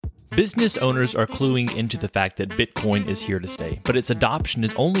Business owners are cluing into the fact that Bitcoin is here to stay, but its adoption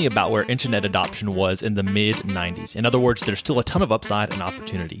is only about where internet adoption was in the mid-90s. In other words, there's still a ton of upside and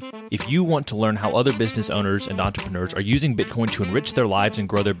opportunity. If you want to learn how other business owners and entrepreneurs are using Bitcoin to enrich their lives and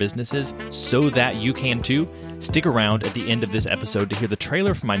grow their businesses so that you can too, stick around at the end of this episode to hear the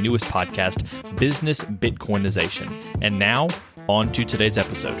trailer for my newest podcast, Business Bitcoinization. And now, on to today's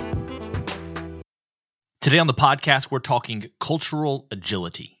episode. Today on the podcast, we're talking cultural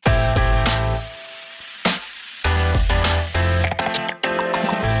agility.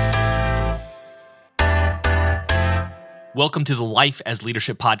 Welcome to the Life as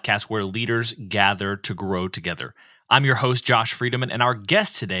Leadership podcast, where leaders gather to grow together. I'm your host, Josh Friedemann, and our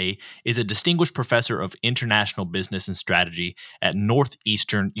guest today is a distinguished professor of international business and strategy at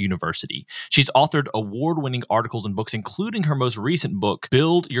Northeastern University. She's authored award-winning articles and books, including her most recent book,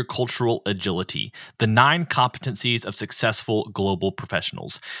 Build Your Cultural Agility: The 9 Competencies of Successful Global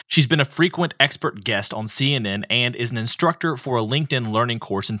Professionals. She's been a frequent expert guest on CNN and is an instructor for a LinkedIn learning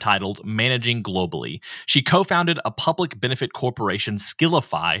course entitled Managing Globally. She co-founded a public benefit corporation,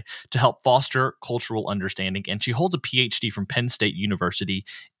 Skillify, to help foster cultural understanding, and she holds a PhD from Penn State University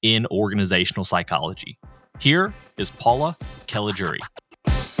in organizational psychology. Here is Paula Caligiuri.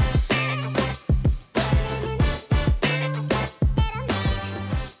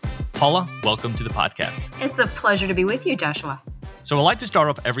 Paula, welcome to the podcast. It's a pleasure to be with you, Joshua. So I like to start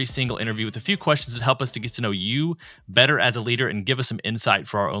off every single interview with a few questions that help us to get to know you better as a leader and give us some insight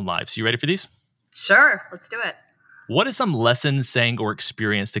for our own lives. You ready for these? Sure, let's do it. What is some lesson, saying, or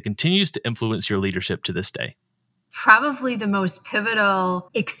experience that continues to influence your leadership to this day? Probably the most pivotal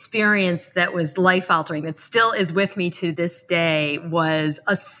experience that was life-altering, that still is with me to this day, was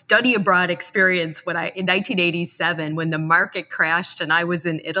a study abroad experience in 1987 when the market crashed and I was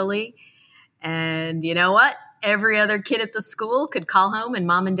in Italy. And you know what? Every other kid at the school could call home and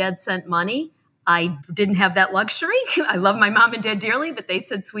mom and dad sent money. I didn't have that luxury. I love my mom and dad dearly, but they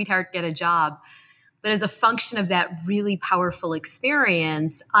said, "Sweetheart, get a job." But as a function of that really powerful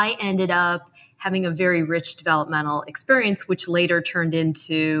experience, I ended up having a very rich developmental experience, which later turned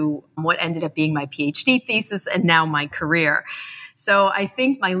into what ended up being my PhD thesis and now my career. So I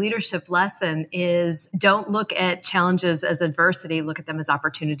think my leadership lesson is don't look at challenges as adversity, look at them as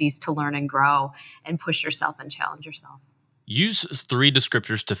opportunities to learn and grow and push yourself and challenge yourself. Use 3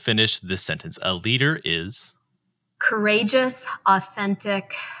 descriptors to finish this sentence. A leader is courageous,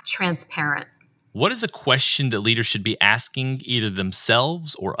 authentic, transparent. What is a question that leaders should be asking either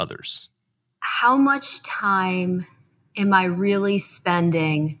themselves or others? How much time am I really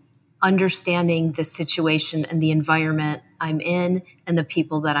spending understanding the situation and the environment I'm in and the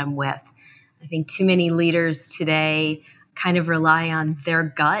people that I'm with? I think too many leaders today kind of rely on their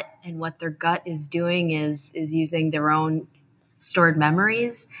gut, and what their gut is doing is using their own stored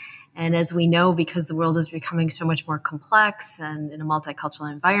memories. And as we know, because the world is becoming so much more complex and in a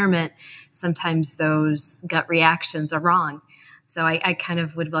multicultural environment, sometimes those gut reactions are wrong. So I kind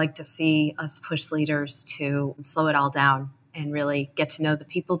of would like to see us push leaders to slow it all down and really get to know the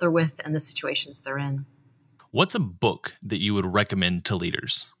people they're with and the situations they're in. What's a book that you would recommend to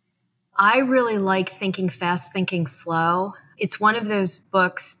leaders? I really like Thinking Fast, Thinking Slow. It's one of those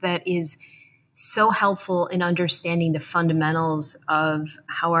books that is so helpful in understanding the fundamentals of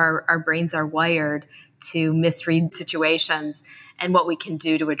how our brains are wired to misread situations and what we can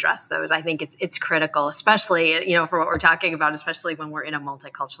do to address those. I think it's critical, especially, for what we're talking about, especially when we're in a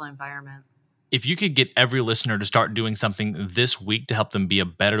multicultural environment. If you could get every listener to start doing something this week to help them be a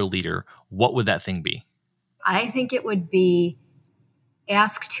better leader, what would that thing be? I think it would be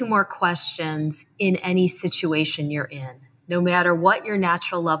ask 2 more questions in any situation you're in. No matter what your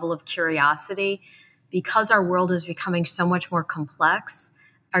natural level of curiosity, because our world is becoming so much more complex,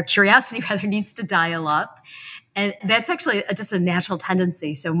 our curiosity rather needs to dial up. And that's actually just a natural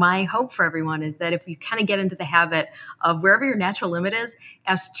tendency. So my hope for everyone is that if you kind of get into the habit of wherever your natural limit is,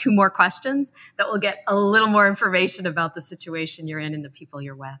 ask 2 more questions, that will get a little more information about the situation you're in and the people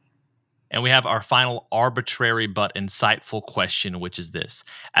you're with. And we have our final arbitrary but insightful question, which is this.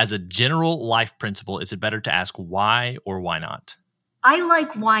 As a general life principle, is it better to ask why or why not? I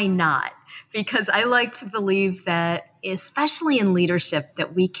like why not, because I like to believe that, especially in leadership,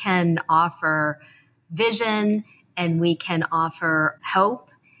 that we can offer vision and we can offer hope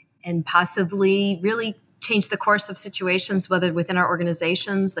and possibly really change the course of situations, whether within our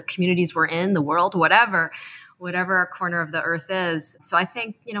organizations, the communities we're in, the world, whatever our corner of the earth is. So I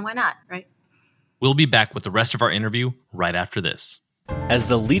think, why not, right? We'll be back with the rest of our interview right after this. As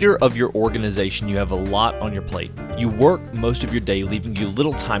the leader of your organization, you have a lot on your plate. You work most of your day, leaving you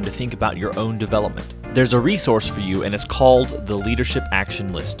little time to think about your own development. There's a resource for you, and it's called the Leadership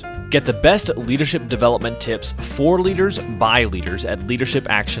Action List. Get the best leadership development tips for leaders by leaders at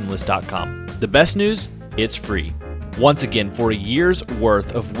leadershipactionlist.com. The best news? It's free. Once again, for a year's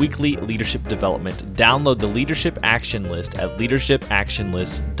worth of weekly leadership development, download the Leadership Action List at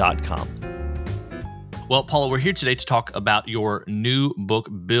leadershipactionlist.com. Well, Paula, we're here today to talk about your new book,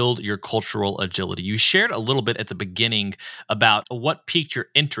 Build Your Cultural Agility. You shared a little bit at the beginning about what piqued your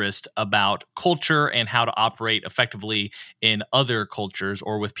interest about culture and how to operate effectively in other cultures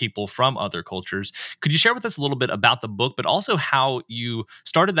or with people from other cultures. Could you share with us a little bit about the book, but also how you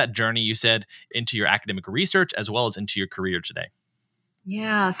started that journey, you said, into your academic research as well as into your career today?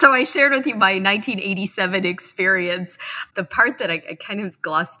 Yeah. So I shared with you my 1987 experience. The part that I kind of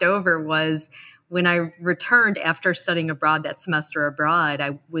glossed over was when I returned after studying abroad that semester abroad.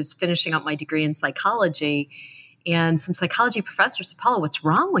 I was finishing up my degree in psychology, and some psychology professors said, "Paula, what's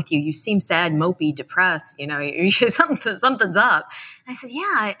wrong with you? You seem sad, mopey, depressed. Something's up." And I said,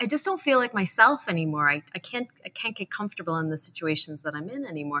 "Yeah, I just don't feel like myself anymore. I can't get comfortable in the situations that I'm in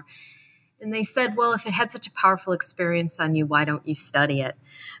anymore." And they said, "Well, if it had such a powerful experience on you, why don't you study it?"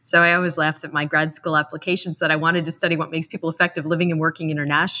 So I always laughed at my grad school applications that I wanted to study what makes people effective living and working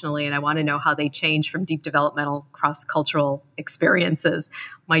internationally, and I want to know how they change from deep developmental cross-cultural experiences.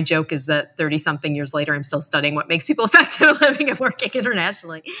 My joke is that 30-something years later, I'm still studying what makes people effective living and working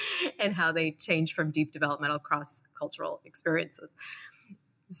internationally and how they change from deep developmental cross-cultural experiences.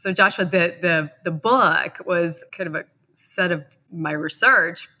 So Joshua, the book was kind of a set of my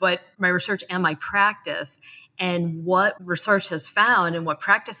research, but my research and my practice, and what research has found and what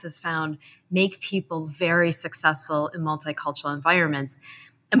practice has found make people very successful in multicultural environments.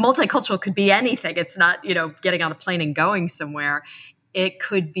 And multicultural could be anything. It's not, getting on a plane and going somewhere. It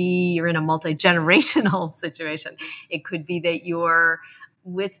could be you're in a multi-generational situation. It could be that you're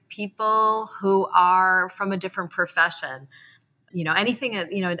with people who are from a different profession. Anything,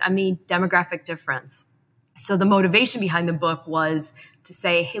 any demographic difference. So the motivation behind the book was to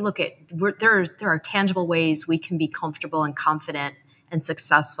say, hey, look, there are tangible ways we can be comfortable and confident and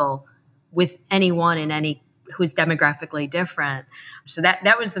successful with anyone and any who's demographically different. So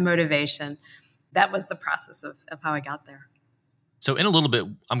that was the motivation. That was the process of how I got there. So in a little bit,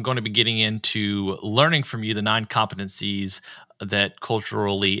 I'm going to be getting into learning from you the 9 competencies that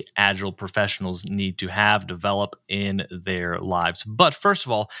culturally agile professionals need to develop in their lives. But first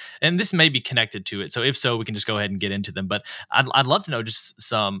of all, and this may be connected to it, so if so, we can just go ahead and get into them. But I'd love to know just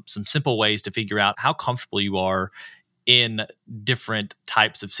some simple ways to figure out how comfortable you are in different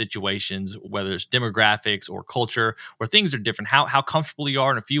types of situations, whether it's demographics or culture, where things are different, how comfortable you are,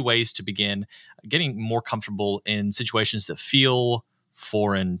 and a few ways to begin getting more comfortable in situations that feel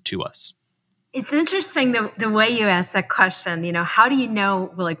foreign to us. It's interesting the way you ask that question. How do you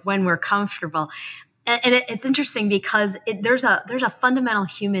know when we're comfortable? And it's interesting because there's a fundamental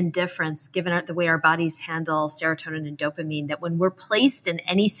human difference given the way our bodies handle serotonin and dopamine, that when we're placed in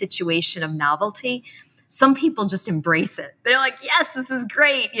any situation of novelty, some people just embrace it. They're like, yes, this is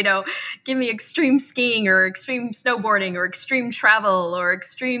great. Give me extreme skiing or extreme snowboarding or extreme travel or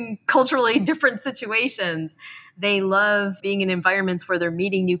extreme culturally different situations. They love being in environments where they're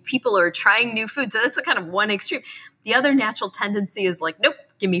meeting new people or trying new food. So that's a kind of one extreme. The other natural tendency is like, nope,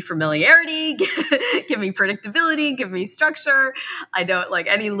 give me familiarity, give me predictability, give me structure. I don't like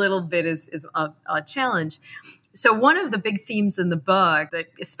any little bit is a challenge. So one of the big themes in the book, that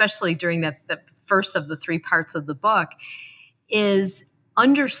especially during the first of the 3 parts of the book, is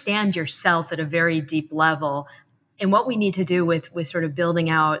understand yourself at a very deep level. And what we need to do with sort of building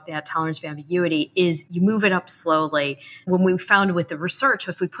out that tolerance of ambiguity is you move it up slowly. When we found with the research,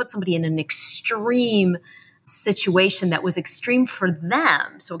 if we put somebody in an extreme situation that was extreme for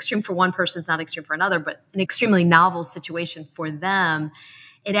them, so extreme for one person is not extreme for another, but an extremely novel situation for them,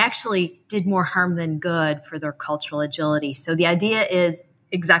 it actually did more harm than good for their cultural agility. So the idea is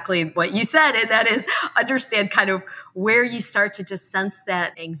exactly what you said, and that is understand kind of where you start to just sense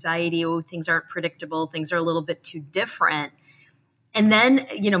that anxiety. Oh, things aren't predictable. Things are a little bit too different. And then,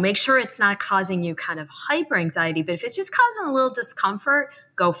 make sure it's not causing you kind of hyper anxiety, but if it's just causing a little discomfort,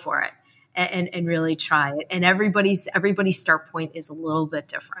 go for it and really try it. And everybody's start point is a little bit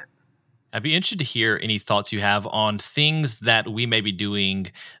different. I'd be interested to hear any thoughts you have on things that we may be doing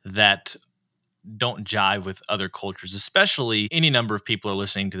that don't jive with other cultures, especially any number of people are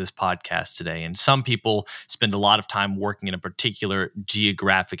listening to this podcast today. And some people spend a lot of time working in a particular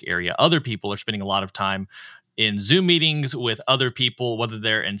geographic area. Other people are spending a lot of time in Zoom meetings with other people, whether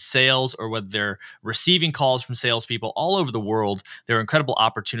they're in sales or whether they're receiving calls from salespeople all over the world. There are incredible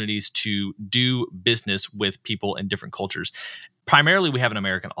opportunities to do business with people in different cultures. Primarily, we have an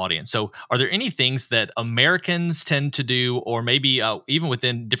American audience. So are there any things that Americans tend to do, or maybe even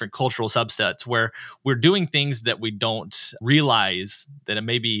within different cultural subsets, where we're doing things that we don't realize that it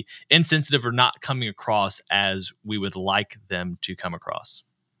may be insensitive or not coming across as we would like them to come across?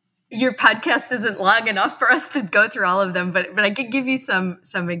 Your podcast isn't long enough for us to go through all of them, but I could give you some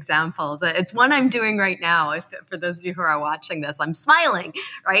examples. It's one I'm doing right now. If for those of you who are watching this, I'm smiling,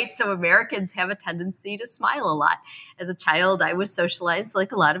 right? So Americans have a tendency to smile a lot. As a child, I was socialized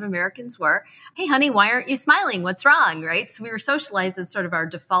like a lot of Americans were. Hey, honey, why aren't you smiling? What's wrong, right? So we were socialized as sort of our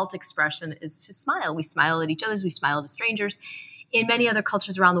default expression is to smile. We smile at each other, we smile to strangers. In many other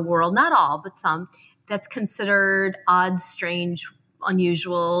cultures around the world, not all, but some, that's considered odd, strange,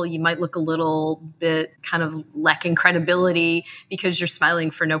 unusual. You might look a little bit kind of lacking credibility because you're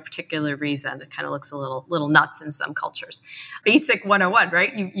smiling for no particular reason. It kind of looks a little nuts in some cultures. Basic 101,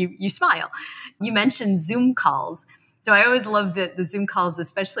 right? You smile. You mentioned Zoom calls. So I always love the Zoom calls,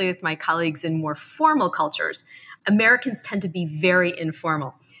 especially with my colleagues in more formal cultures. Americans tend to be very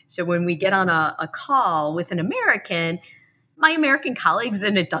informal. So when we get on a call with an American, my American colleagues,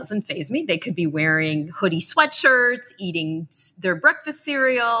 and it doesn't faze me. They could be wearing hoodie sweatshirts, eating their breakfast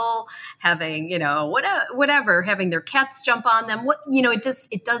cereal, having, whatever, having their cats jump on them.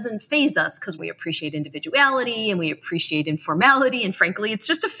 It doesn't faze us because we appreciate individuality and we appreciate informality. And frankly, it's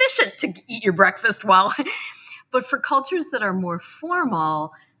just efficient to eat your breakfast while. But for cultures that are more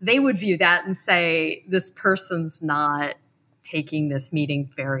formal, they would view that and say, this person's not taking this meeting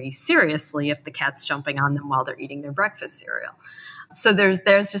very seriously if the cat's jumping on them while they're eating their breakfast cereal. So there's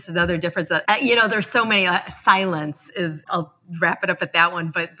just another difference. There's so many. I'll wrap it up at that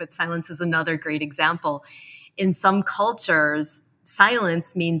one, but silence is another great example. In some cultures,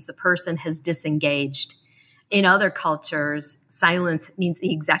 silence means the person has disengaged. In other cultures, silence means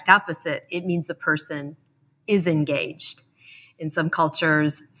the exact opposite. It means the person is engaged. In some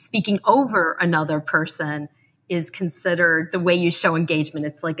cultures, speaking over another person is considered the way you show engagement.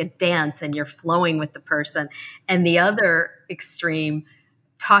 It's like a dance and you're flowing with the person. And the other extreme,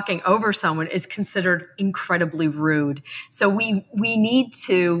 talking over someone, is considered incredibly rude. So we need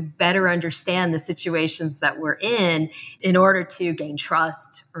to better understand the situations that we're in order to gain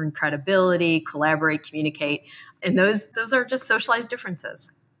trust, earn credibility, collaborate, communicate. And those are just socialized differences.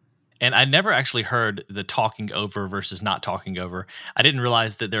 And I never actually heard the talking over versus not talking over. I didn't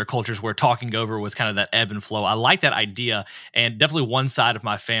realize that there are cultures where talking over was kind of that ebb and flow. I like that idea. And definitely one side of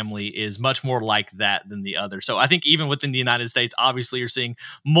my family is much more like that than the other. So I think even within the United States, obviously you're seeing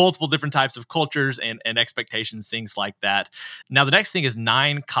multiple different types of cultures and expectations, things like that. Now, the next thing is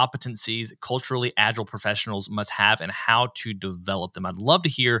 9 competencies culturally agile professionals must have and how to develop them. I'd love to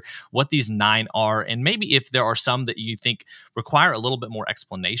hear what these 9 are, and maybe if there are some that you think require a little bit more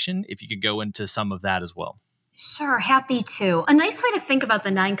explanation, if you could go into some of that as well. Sure, happy to. A nice way to think about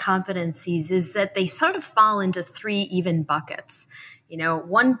the 9 competencies is that they sort of fall into 3 even buckets.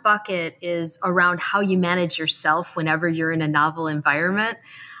 One bucket is around how you manage yourself whenever you're in a novel environment.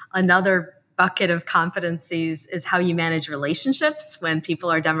 Another bucket of competencies is how you manage relationships when people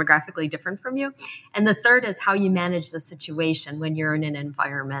are demographically different from you. And the third is how you manage the situation when you're in an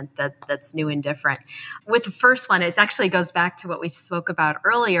environment that's new and different. With the first one, it actually goes back to what we spoke about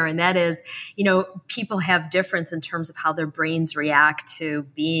earlier, and that is, people have difference in terms of how their brains react to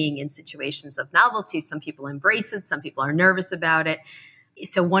being in situations of novelty. Some people embrace it, some people are nervous about it.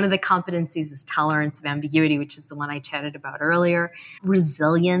 So one of the competencies is tolerance of ambiguity, which is the one I chatted about earlier.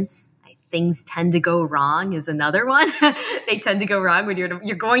 Resilience. Things tend to go wrong is another one. They tend to go wrong when you're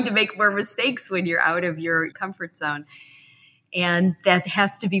going to make more mistakes when you're out of your comfort zone. And that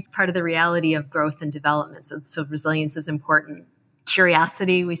has to be part of the reality of growth and development. So resilience is important.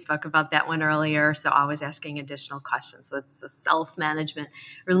 Curiosity, we spoke about that one earlier. So always asking additional questions. So it's the self-management,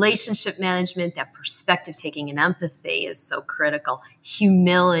 relationship management, that perspective taking and empathy is so critical.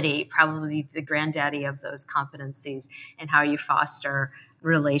 Humility, probably the granddaddy of those competencies, and how you foster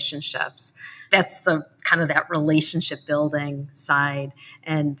relationships. That's the kind of that relationship building side.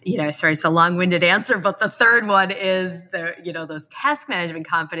 And, sorry, it's a long-winded answer, but the third one is those task management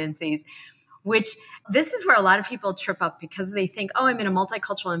competencies, which this is where a lot of people trip up because they think, I'm in a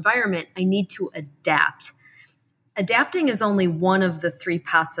multicultural environment, I need to adapt. Adapting is only one of the 3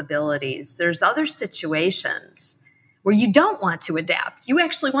 possibilities. There's other situations where you don't want to adapt. You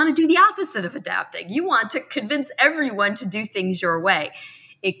actually want to do the opposite of adapting. You want to convince everyone to do things your way.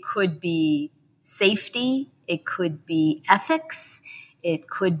 It could be safety. It could be ethics. It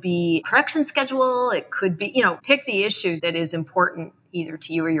could be production schedule. It could be, pick the issue that is important either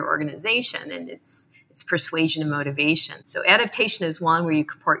to you or your organization. And it's persuasion and motivation. So adaptation is one where you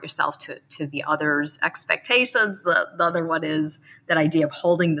comport yourself to the other's expectations. The other one is that idea of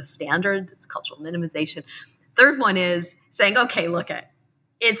holding the standard. It's cultural minimization. Third one is saying, okay, look,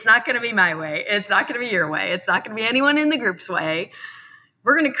 it's not going to be my way. It's not going to be your way. It's not going to be anyone in the group's way.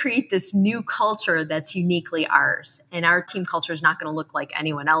 We're going to create this new culture that's uniquely ours. And our team culture is not going to look like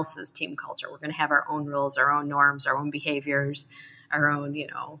anyone else's team culture. We're going to have our own rules, our own norms, our own behaviors, our own,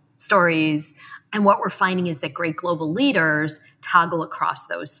 stories. And what we're finding is that great global leaders toggle across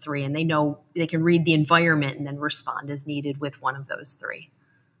those three, and they know they can read the environment and then respond as needed with one of those three.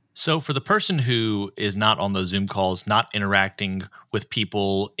 So for the person who is not on those Zoom calls, not interacting with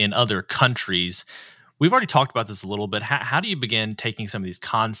people in other countries, we've already talked about this a little bit. How do you begin taking some of these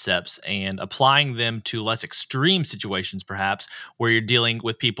concepts and applying them to less extreme situations, perhaps, where you're dealing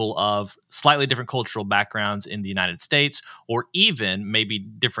with people of slightly different cultural backgrounds in the United States, or even maybe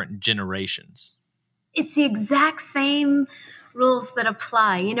different generations? It's the exact same rules that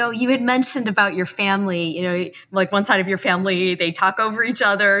apply. You had mentioned about your family, like one side of your family, they talk over each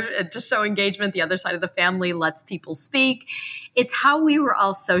other to show engagement. The other side of the family lets people speak. It's how we were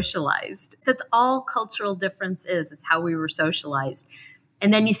all socialized. That's all cultural difference is. It's how we were socialized.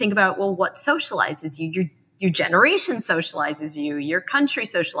 And then you think about, well, what socializes you? Your generation socializes you. Your country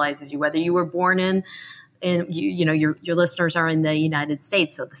socializes you, whether you were born in your listeners are in the United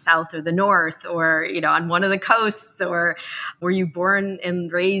States, so the South or the North, or, on one of the coasts, or were you born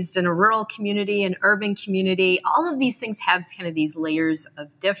and raised in a rural community, an urban community? All of these things have kind of these layers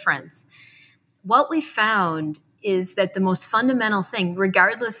of difference. What we found is that the most fundamental thing,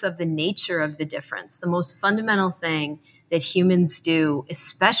 regardless of the nature of the difference, the most fundamental thing that humans do,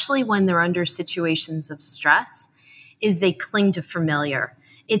 especially when they're under situations of stress, is they cling to familiar.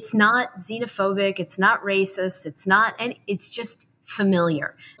 It's not xenophobic. It's not racist. It's just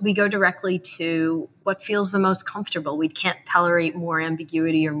familiar. We go directly to what feels the most comfortable. We can't tolerate more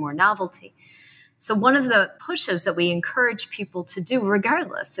ambiguity or more novelty. So one of the pushes that we encourage people to do,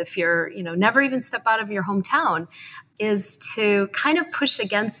 regardless if you're, never even step out of your hometown, is to kind of push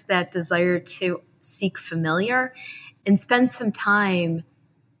against that desire to seek familiar and spend some time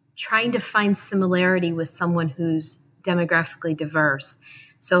trying to find similarity with someone who's demographically diverse.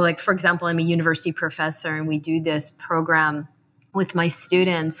 So like, for example, I'm a university professor and we do this program with my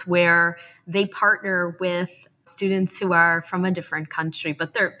students where they partner with students who are from a different country,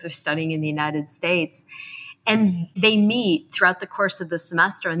 but they're studying in the United States. And they meet throughout the course of the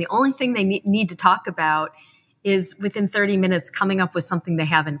semester. And the only thing they need to talk about is within 30 minutes coming up with something they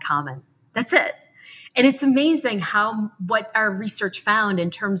have in common. That's it. And it's amazing what our research found in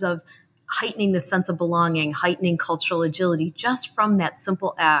terms of heightening the sense of belonging, heightening cultural agility, just from that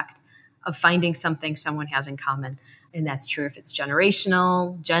simple act of finding something someone has in common. And that's true if it's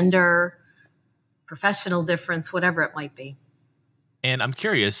generational, gender, professional difference, whatever it might be. And I'm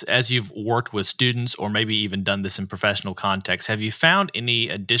curious, as you've worked with students or maybe even done this in professional context, have you found any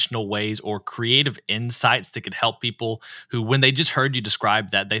additional ways or creative insights that could help people who, when they just heard you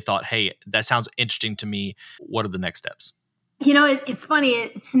describe that, they thought, hey, that sounds interesting to me. What are the next steps? It's funny.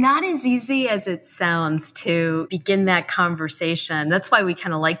 It's not as easy as it sounds to begin that conversation. That's why we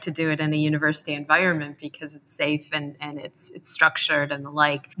kind of like to do it in a university environment, because it's safe and it's structured and the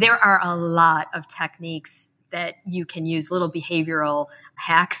like. There are a lot of techniques that you can use, little behavioral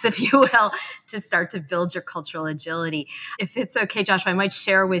hacks, if you will, to start to build your cultural agility. If it's okay, Josh, I might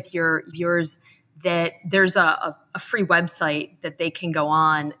share with your viewers that there's a free website that they can go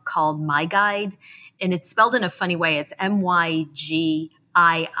on called MyGuide. And it's spelled in a funny way. It's MYGIIDE.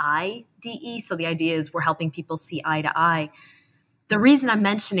 So the idea is we're helping people see eye to eye. The reason I'm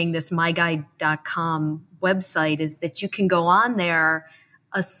mentioning this myguide.com website is that you can go on there,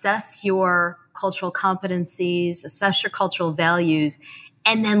 assess your cultural competencies, assess your cultural values,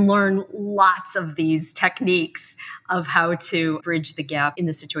 and then learn lots of these techniques of how to bridge the gap in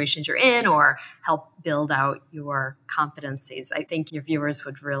the situations you're in or help build out your competencies. I think your viewers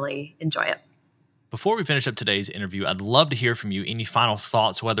would really enjoy it. Before we finish up today's interview, I'd love to hear from you any final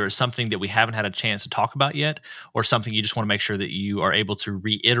thoughts, whether it's something that we haven't had a chance to talk about yet or something you just want to make sure that you are able to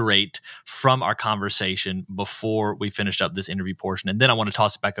reiterate from our conversation before we finish up this interview portion. And then I want to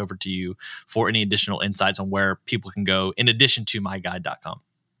toss it back over to you for any additional insights on where people can go in addition to myguide.com.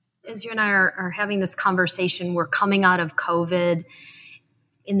 As you and I are having this conversation, we're coming out of COVID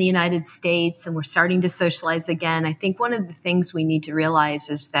in the United States and we're starting to socialize again. I think one of the things we need to realize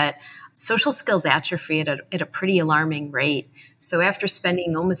is that social skills atrophy at a pretty alarming rate. So after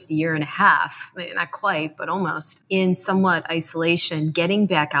spending almost a year and a half, not quite, but almost, in somewhat isolation, getting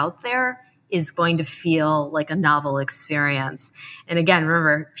back out there is going to feel like a novel experience. And again,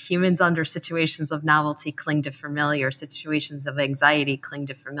 remember, humans under situations of novelty cling to familiar, situations of anxiety cling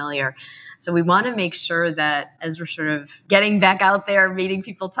to familiar. So we want to make sure that as we're sort of getting back out there, meeting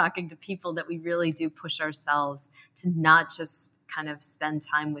people, talking to people, that we really do push ourselves to not just kind of spend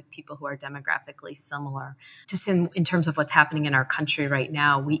time with people who are demographically similar. Just in terms of what's happening in our country right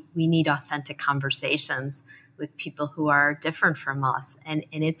now, we need authentic conversations with people who are different from us. And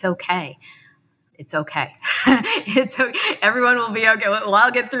it's okay. It's okay. It's okay. Everyone will be okay. Well,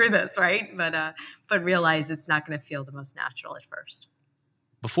 I'll get through this, right? But realize it's not going to feel the most natural at first.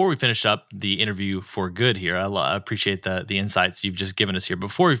 Before we finish up the interview for good here, I appreciate the insights you've just given us here.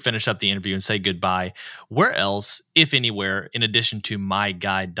 Before we finish up the interview and say goodbye, where else, if anywhere, in addition to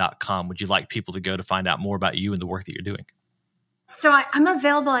myguide.com, would you like people to go to find out more about you and the work that you're doing? So I'm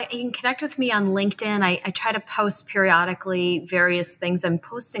available. You can connect with me on LinkedIn. I try to post periodically various things. I'm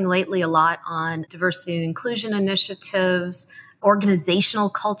posting lately a lot on diversity and inclusion initiatives, organizational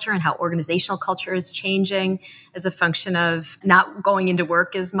culture, and how organizational culture is changing as a function of not going into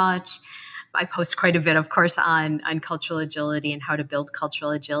work as much. I post quite a bit, of course, on cultural agility and how to build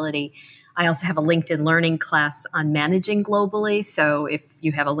cultural agility. I also have a LinkedIn learning class on managing globally. So if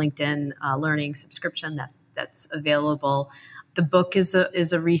you have a LinkedIn learning subscription, that's available. The book is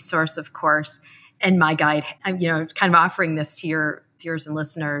a resource, of course, and my guide. I'm kind of offering this to your viewers and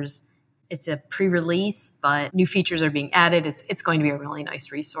listeners. It's a pre-release, but new features are being added. It's going to be a really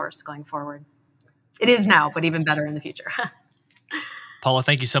nice resource going forward. It is now, but even better in the future. Paula,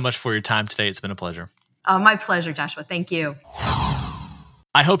 thank you so much for your time today. It's been a pleasure. My pleasure, Joshua. Thank you.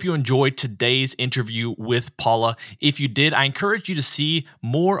 I hope you enjoyed today's interview with Paula. If you did, I encourage you to see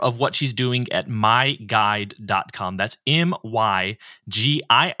more of what she's doing at myguide.com. That's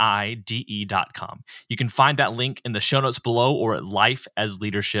MYGIIDE.com. You can find that link in the show notes below or at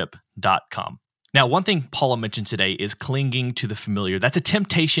lifeasleadership.com. Now, one thing Paula mentioned today is clinging to the familiar. That's a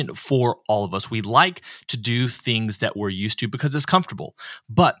temptation for all of us. We like to do things that we're used to because it's comfortable.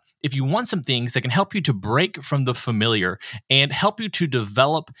 But if you want some things that can help you to break from the familiar and help you to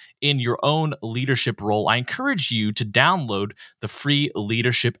develop in your own leadership role, I encourage you to download the free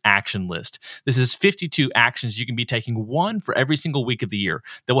leadership action list. This is 52 actions you can be taking, one for every single week of the year,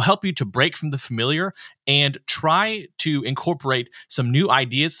 that will help you to break from the familiar and try to incorporate some new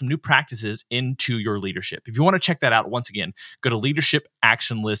ideas, some new practices into your leadership. If you want to check that out, once again, go to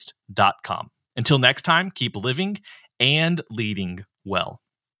leadershipactionlist.com. Until next time, keep living and leading well.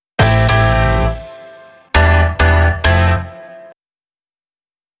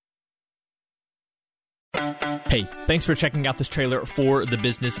 Hey, thanks for checking out this trailer for the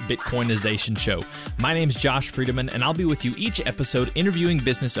Business Bitcoinization Show. My name's Josh Friedeman, and I'll be with you each episode interviewing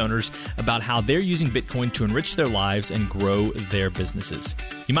business owners about how they're using Bitcoin to enrich their lives and grow their businesses.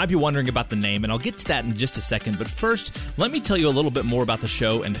 You might be wondering about the name, and I'll get to that in just a second, but first, let me tell you a little bit more about the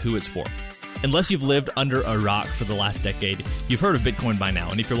show and who it's for. Unless you've lived under a rock for the last decade, you've heard of Bitcoin by now.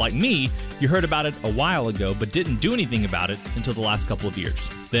 And if you're like me, you heard about it a while ago, but didn't do anything about it until the last couple of years.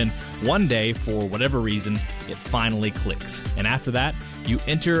 Then one day, for whatever reason, it finally clicks. And after that, you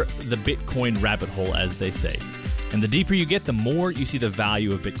enter the Bitcoin rabbit hole, as they say. And the deeper you get, the more you see the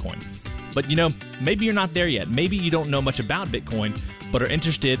value of Bitcoin. But maybe you're not there yet. Maybe you don't know much about Bitcoin, but are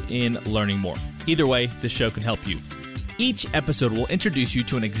interested in learning more. Either way, this show can help you. Each episode will introduce you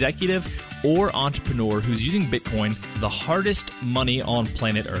to an executive or entrepreneur who's using Bitcoin, the hardest money on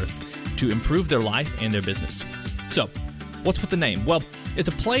planet Earth, to improve their life and their business. So, what's with the name? Well, it's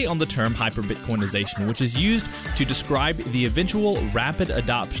a play on the term hyper-Bitcoinization, which is used to describe the eventual rapid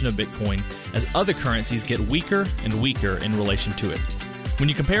adoption of Bitcoin as other currencies get weaker and weaker in relation to it. When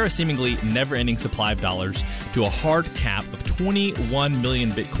you compare a seemingly never-ending supply of dollars to a hard cap of 21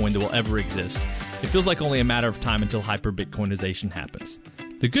 million Bitcoin that will ever exist, it feels like only a matter of time until hyper-Bitcoinization happens.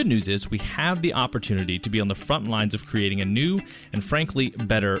 The good news is we have the opportunity to be on the front lines of creating a new and frankly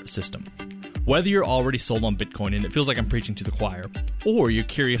better system. Whether you're already sold on Bitcoin and it feels like I'm preaching to the choir, or you're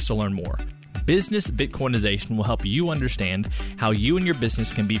curious to learn more, Business Bitcoinization will help you understand how you and your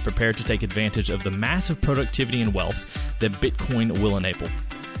business can be prepared to take advantage of the massive productivity and wealth that Bitcoin will enable.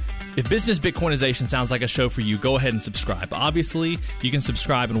 If Business Bitcoinization sounds like a show for you, go ahead and subscribe. Obviously, you can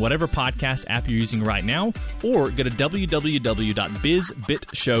subscribe in whatever podcast app you're using right now, or go to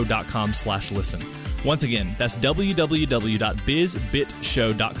www.bizbitshow.com/listen. Once again, that's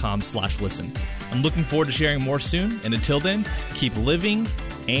www.bizbitshow.com/listen. I'm looking forward to sharing more soon, and until then, keep living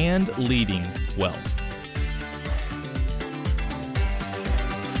and leading well.